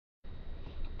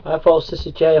Hi folks, this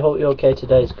is Jay. I hope you're okay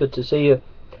today. It's good to see you.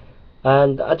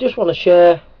 And I just want to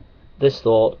share this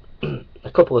thought,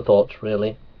 a couple of thoughts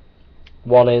really.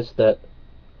 One is that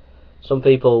some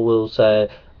people will say,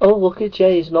 oh, look at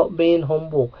Jay, he's not being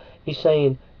humble. He's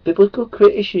saying, biblical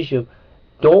criticism,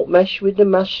 don't mess with the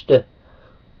master.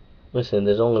 Listen,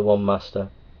 there's only one master,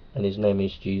 and his name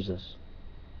is Jesus.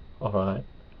 Alright?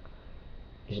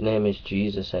 His name is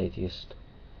Jesus, atheist.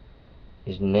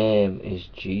 His name is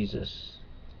Jesus.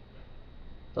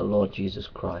 The Lord Jesus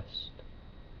Christ.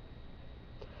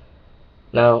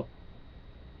 Now,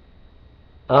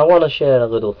 I want to share a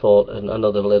little thought, and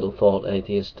another little thought,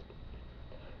 atheist,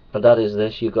 and that is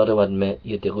this: you've got to admit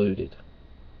you're deluded.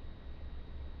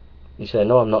 You say,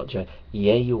 no, I'm not, Jay.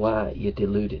 Yeah, you are. You're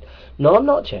deluded. No, I'm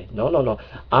not, Jay. No.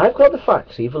 I've got the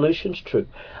facts. Evolution's true.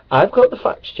 I've got the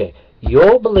facts, Jay.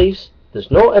 Your beliefs, there's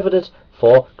no evidence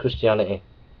for Christianity.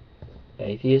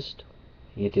 Atheist,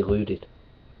 you're deluded.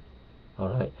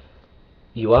 Alright?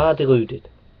 You are deluded.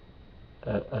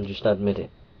 And just admit it.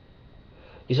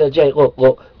 You say, Jay, look,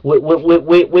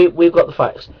 we've got the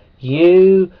facts.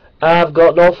 You have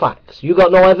got no facts. You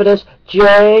got no evidence.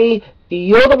 Jay,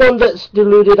 you're the one that's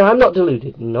deluded. I'm not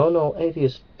deluded. No,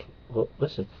 atheist. Look,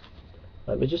 listen.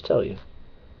 Let me just tell you.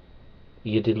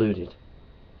 You're deluded.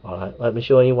 Alright? Let me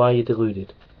show you why you're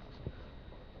deluded.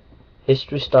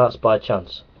 History starts by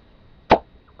chance.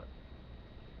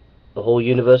 The whole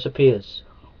universe appears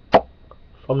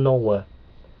from nowhere,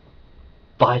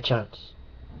 by chance.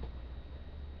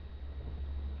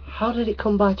 How did it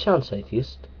come by chance,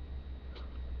 atheist?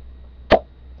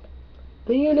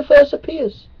 The universe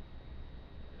appears.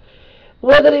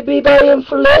 Whether it be by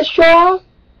inflation, or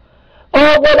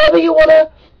whatever you want to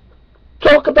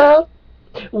talk about,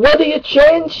 whether you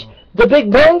change the Big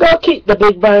Bang or keep the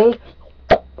Big Bang,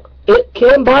 it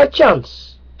came by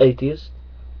chance, atheist.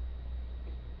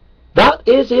 That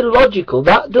is illogical.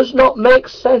 That does not make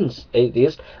sense,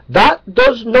 atheist. That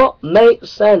does not make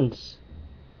sense.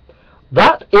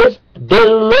 That is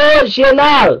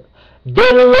delusional.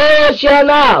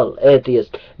 Delusional,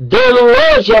 atheist.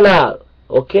 Delusional.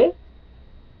 Okay?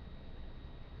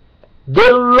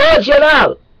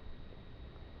 Delusional.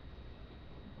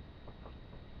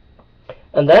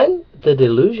 And then the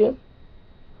delusion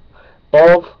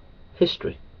of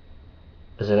history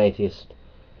as an atheist.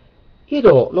 You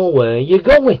don't know where you're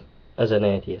going as an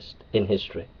atheist in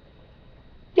history.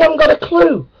 You haven't got a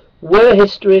clue where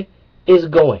history is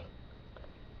going.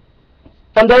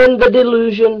 And then the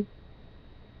delusion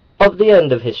of the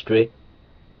end of history.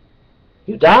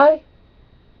 You die,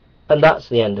 and that's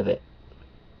the end of it.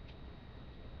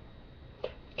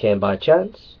 Came by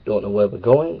chance, don't know where we're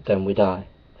going, then we die.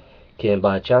 Came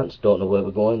by chance, don't know where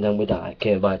we're going, then we die.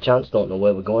 Came by chance, don't know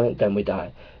where we're going, then we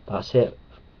die. That's it.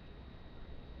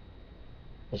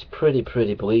 It's pretty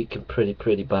bleak and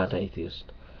pretty bad, atheist.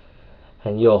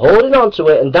 And you're holding on to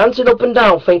it and dancing up and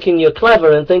down thinking you're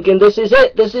clever and thinking this is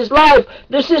it, this is life,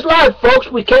 folks,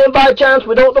 we came by chance,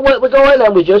 we don't know where we're going,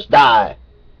 and we just die.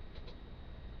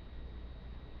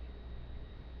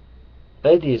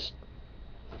 Atheist,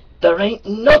 there ain't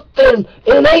nothing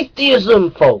in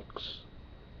atheism, folks.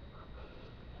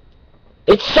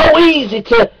 It's so easy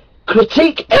to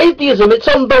critique atheism, it's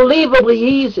unbelievably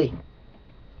easy.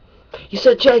 You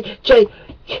said, Jay,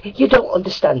 you don't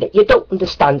understand it. You don't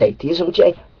understand atheism,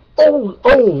 Jay. Oh,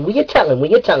 will you tell him?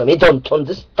 He don't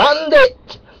understand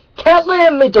it. Tell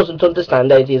him he doesn't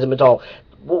understand atheism at all.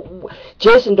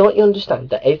 Jason, don't you understand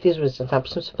that atheism is an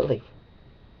absence of belief?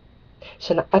 It's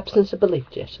an absence of belief,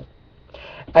 Jason.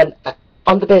 And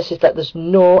on the basis that there's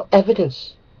no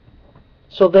evidence.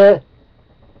 So there.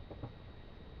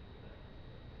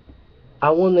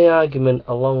 I won the argument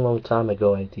a long time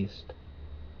ago, atheist.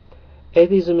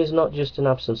 Atheism is not just an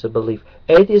absence of belief.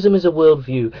 Atheism is a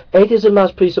worldview. Atheism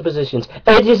has presuppositions.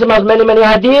 Atheism has many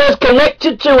ideas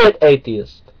connected to it,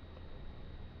 atheist.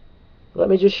 Let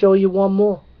me just show you one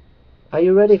more. Are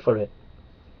you ready for it?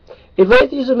 If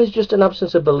atheism is just an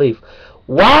absence of belief,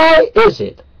 why is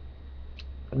it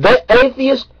that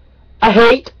atheists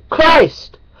hate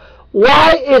Christ?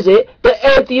 Why is it that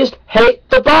atheists hate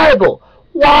the Bible?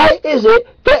 Why is it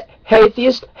that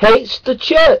atheists hates the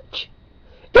church?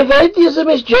 If atheism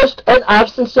is just an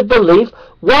absence of belief,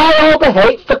 why all the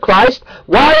hate for Christ?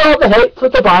 Why all the hate for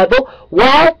the Bible?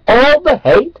 Why all the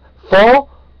hate for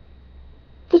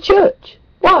the church?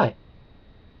 Why?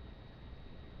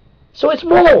 So it's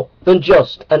more than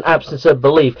just an absence of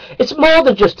belief. It's more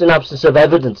than just an absence of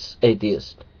evidence,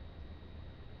 atheist.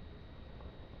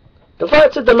 The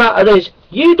fact of the matter is,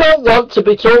 you don't want to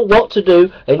be told what to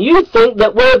do, and you think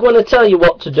that we're going to tell you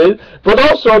what to do, but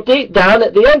also deep down,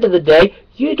 at the end of the day,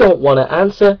 You don't want to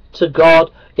answer to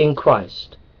God in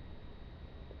Christ.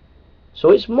 So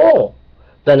it's more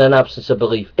than an absence of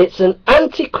belief. It's an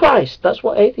antichrist. That's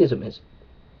what atheism is.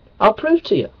 I'll prove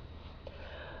to you.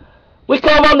 We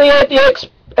come on the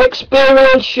Atheist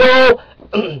Experience show.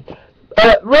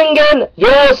 Ringen,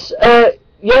 yes,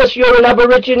 yes, you're an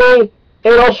Aborigine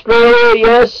in Australia,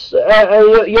 yes,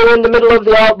 you're in the middle of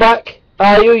the outback,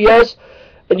 are you? Yes.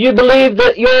 And you believe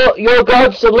that your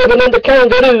gods are living in the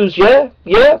kangaroos, yeah?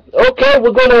 Yeah? Okay,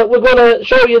 we're gonna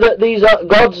show you that these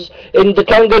gods in the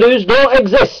kangaroos don't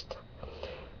exist.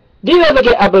 Do you ever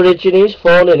get Aborigines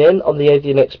phoning in on the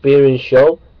Atheist Experience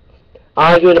show,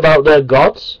 arguing about their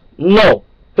gods? No.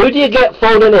 Who do you get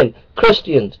phoning in?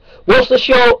 Christians. What's the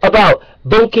show about?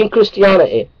 Bunking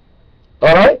Christianity.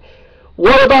 Alright?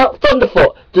 What about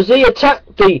Thunderfoot? Does he attack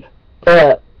the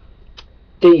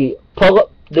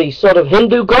sort of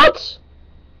Hindu gods?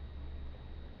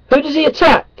 Who does he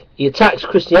attack? He attacks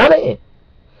Christianity.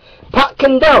 Pat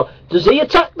Kendall, does he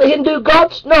attack the Hindu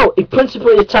gods? No, he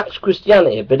principally attacks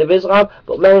Christianity. A bit of Islam,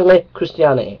 but mainly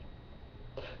Christianity.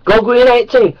 Go Green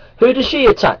 18, who does she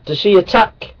attack? Does she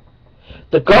attack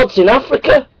the gods in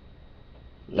Africa?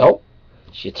 No,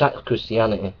 she attacks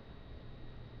Christianity.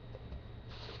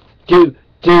 Do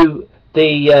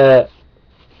the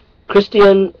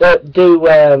Christian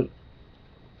does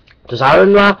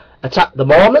Aaron Ra attack the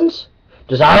Mormons?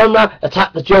 Does Aaron Ra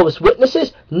attack the Jehovah's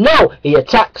Witnesses? No, he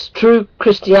attacks true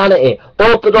Christianity,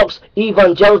 Orthodox,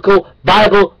 evangelical,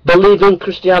 Bible-believing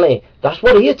Christianity. That's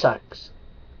what he attacks.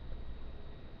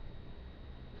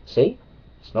 See?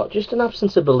 It's not just an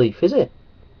absence of belief, is it?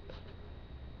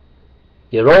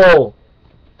 You're all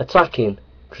attacking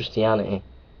Christianity.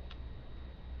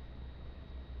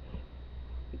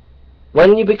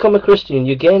 When you become a Christian,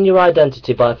 you gain your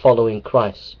identity by following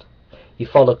Christ. You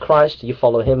follow Christ, you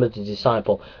follow him as a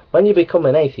disciple. When you become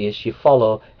an atheist, you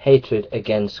follow hatred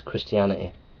against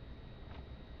Christianity.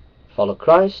 Follow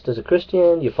Christ as a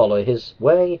Christian, you follow his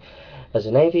way. As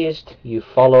an atheist, you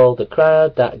follow the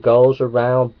crowd that goes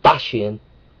around bashing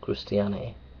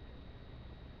Christianity.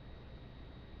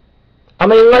 I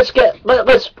mean, let's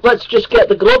just get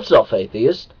the gloves off,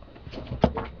 atheist.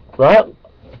 Right?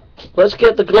 Let's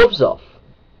get the gloves off.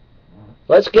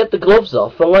 Let's get the gloves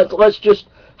off and let's just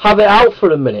have it out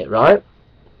for a minute, right?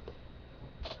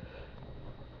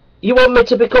 You want me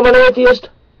to become an atheist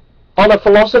on a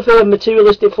philosophy, a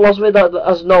materialistic philosophy that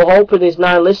has no hope and is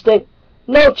nihilistic?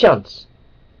 No chance.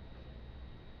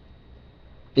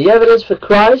 The evidence for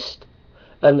Christ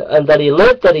and that he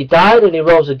lived, that he died and he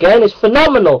rose again is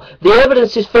phenomenal. The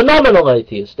evidence is phenomenal,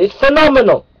 atheist. It's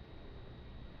phenomenal.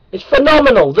 It's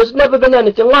phenomenal. There's never been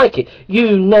anything like it.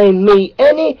 You name me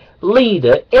any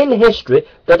leader in history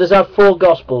that has had 4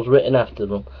 Gospels written after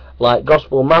them, like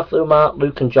Gospel of Matthew, Mark,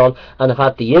 Luke and John, and have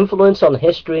had the influence on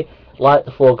history like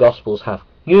the 4 Gospels have.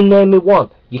 You name me one.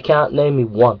 You can't name me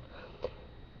one.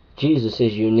 Jesus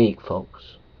is unique,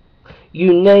 folks.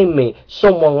 You name me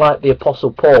someone like the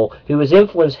Apostle Paul, who has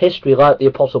influenced history like the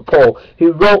Apostle Paul,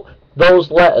 who wrote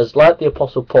those letters like the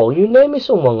Apostle Paul. You name me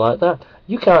someone like that.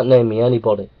 You can't name me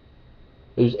anybody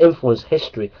who's influenced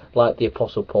history like the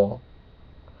Apostle Paul,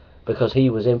 because he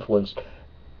was influenced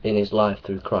in his life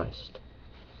through Christ.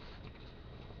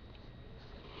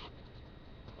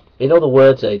 In other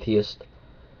words, atheist,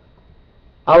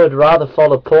 I would rather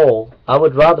follow Paul, I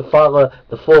would rather follow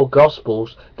the 4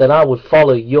 Gospels than I would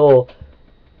follow your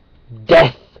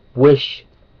death wish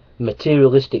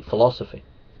materialistic philosophy.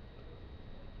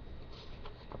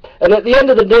 And at the end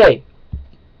of the day,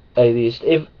 atheist,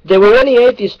 if there were any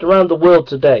atheists around the world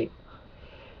today,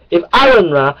 if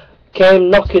Aaron Ra came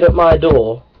knocking at my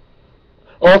door,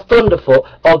 or Thunderfoot,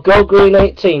 or Go Green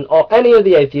 18, or any of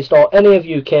the atheists, or any of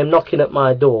you came knocking at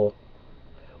my door,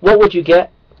 what would you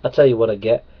get? I tell you what I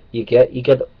get. You get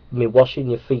me washing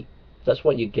your feet. That's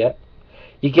what you get.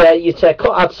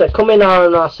 I'd say, come in,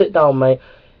 Aaron Ra, sit down, mate.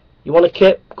 You want a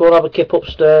kip? Go and have a kip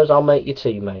upstairs. I'll make you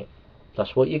tea, mate.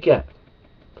 That's what you get.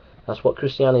 That's what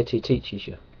Christianity teaches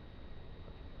you.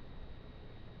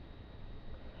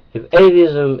 If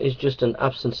atheism is just an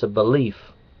absence of belief,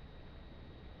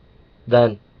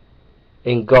 then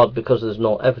in God, because there's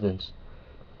no evidence,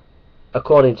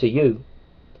 according to you,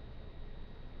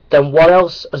 then what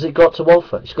else has it got to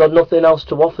offer? It's got nothing else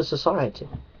to offer society.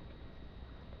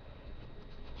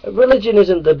 Religion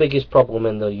isn't the biggest problem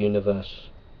in the universe.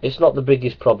 It's not the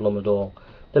biggest problem at all.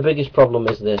 The biggest problem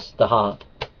is this, the heart.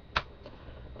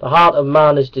 The heart of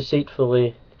man is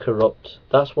deceitfully corrupt.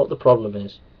 That's what the problem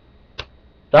is.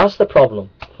 That's the problem,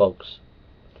 folks.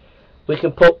 We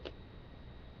can put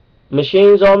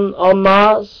machines on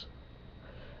Mars.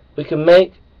 We can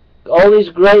make All these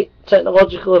great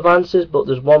technological advances, but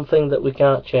there's one thing that we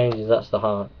can't change, and that's the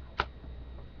heart.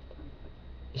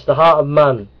 It's the heart of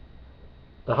man,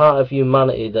 the heart of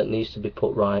humanity that needs to be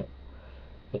put right.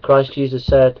 And Christ Jesus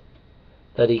said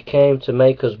that he came to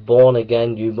make us born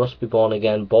again. You must be born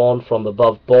again, born from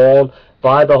above, born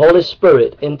by the Holy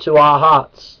Spirit into our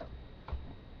hearts.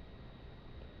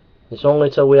 It's only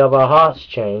till we have our hearts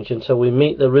changed, until we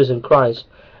meet the risen Christ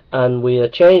and we are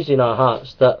changed in our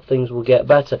hearts, that things will get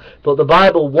better. But the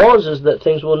Bible warns us that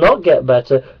things will not get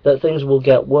better, that things will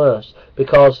get worse,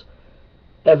 because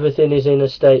everything is in a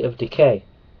state of decay.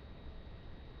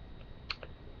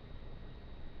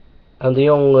 And the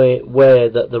only way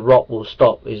that the rot will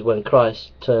stop is when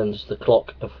Christ stops the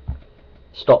clock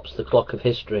of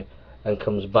history and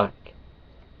comes back.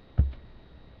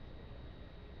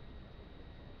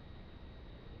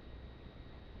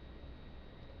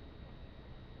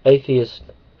 Atheist,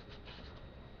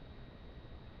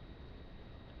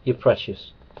 you're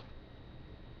precious.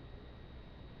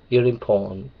 You're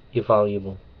important. You're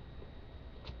valuable.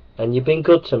 And you've been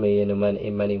good to me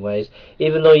in many ways.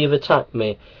 Even though you've attacked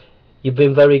me, you've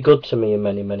been very good to me in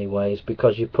many ways,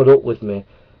 because you've put up with me.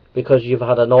 Because you've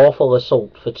had an awful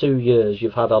assault for 2 years.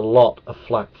 You've had a lot of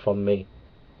flack from me.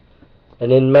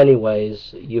 And in many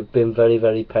ways, you've been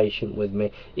very patient with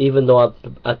me. Even though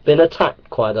I've been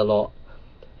attacked quite a lot,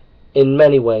 in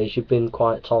many ways you've been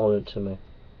quite tolerant to me.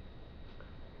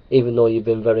 Even though you've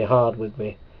been very hard with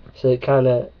me. So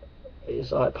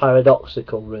it's like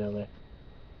paradoxical, really.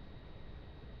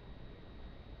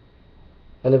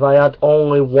 And if I had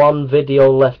only one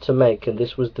video left to make, and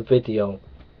this was the video,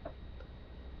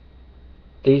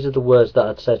 these are the words that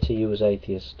I'd said to you as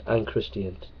atheists and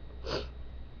Christians.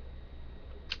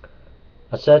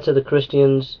 I said to the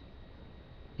Christians,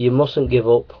 you mustn't give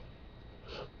up.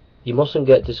 You mustn't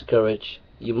get discouraged.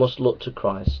 You must look to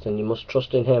Christ, and you must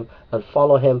trust in him and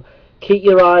follow him. Keep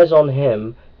your eyes on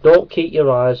him. Don't keep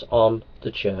your eyes on the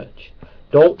church.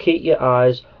 Don't keep your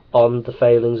eyes on the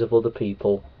failings of other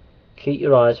people. Keep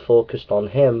your eyes focused on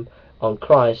him, on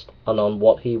Christ, and on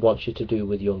what he wants you to do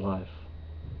with your life.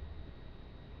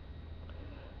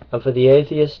 And for the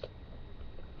atheist,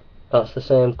 that's the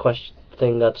same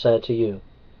thing I'd say to you.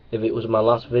 If it was my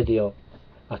last video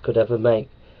I could ever make,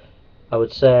 I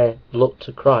would say, look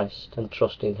to Christ and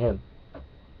trust in him.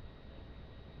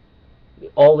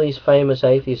 All these famous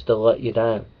atheists will let you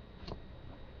down.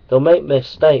 They'll make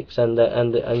mistakes, and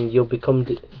you'll become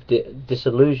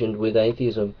disillusioned with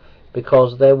atheism,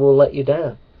 because they will let you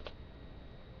down.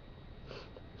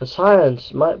 And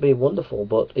science might be wonderful,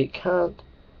 but it can't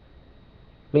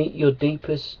meet your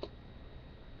deepest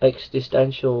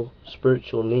existential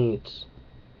spiritual needs.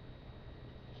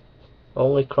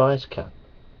 Only Christ can.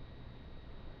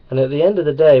 And at the end of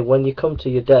the day, when you come to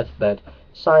your deathbed,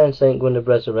 science ain't going to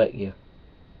resurrect you.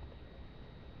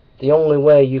 The only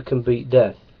way you can beat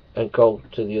death and go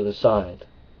to the other side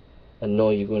and know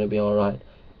you're going to be alright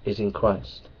is in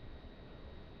Christ.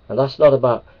 And that's not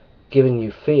about giving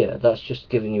you fear, that's just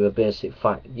giving you a basic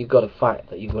fact. You've got a fact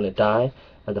that you're going to die,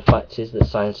 and the fact is that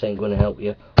science ain't going to help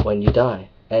you when you die.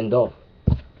 End of.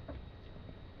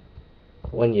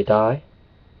 When you die,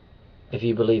 if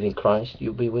you believe in Christ,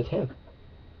 you'll be with him.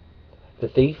 The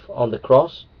thief on the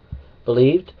cross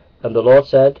believed, and the Lord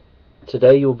said,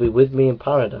 today you will be with me in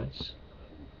paradise.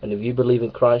 And if you believe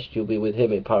in Christ, you'll be with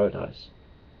him in paradise.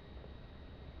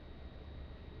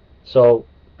 So,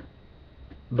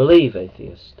 believe,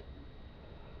 atheist,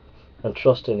 and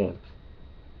trust in him.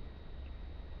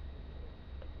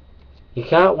 You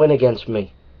can't win against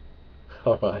me.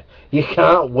 Alright? You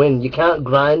can't win. You can't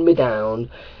grind me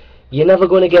down. You're never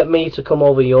going to get me to come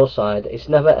over your side. It's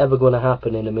never ever going to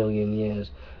happen in a million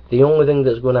years. The only thing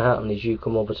that's going to happen is you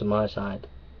come over to my side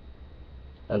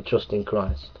and trust in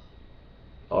Christ.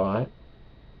 Alright?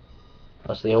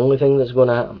 That's the only thing that's going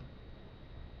to happen.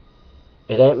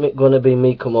 It ain't going to be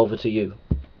me come over to you.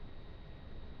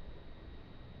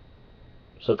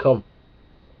 So come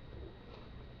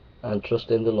and trust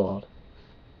in the Lord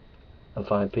and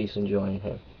find peace and joy in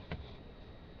him.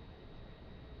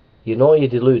 You know you're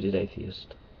deluded,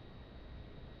 atheist.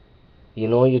 You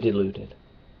know you're deluded.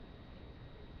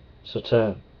 So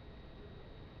turn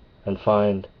and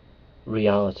find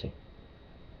reality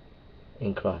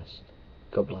in Christ.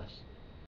 God bless.